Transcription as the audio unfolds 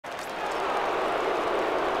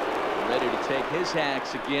take his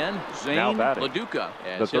hacks again. Zane LaDuca,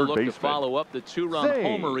 as he'll look to follow up the two-run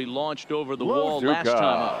homer he launched over the wall last time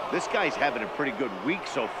up. This guy's having a pretty good week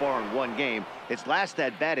so far in one game. His last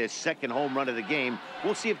at-bat is second home run of the game.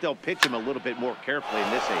 We'll see if they'll pitch him a little bit more carefully in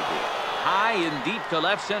this AB. High and deep to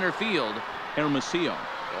left center field. Hermosillo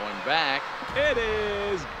going back. It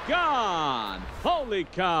is gone. Holy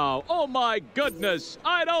cow. Oh, my goodness.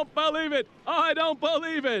 I don't believe it. I don't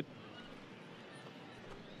believe it.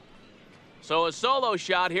 So a solo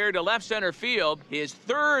shot here to left center field. His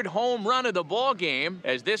third home run of the ball game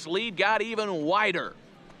as this lead got even wider.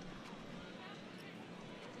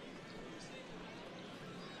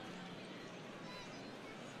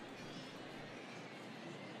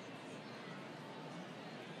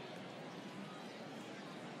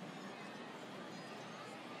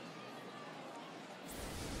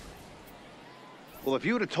 Well, if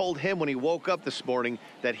you would have told him when he woke up this morning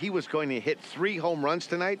that he was going to hit 3 home runs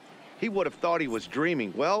tonight, he would have thought he was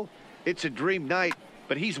dreaming. Well, it's a dream night,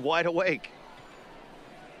 but he's wide awake.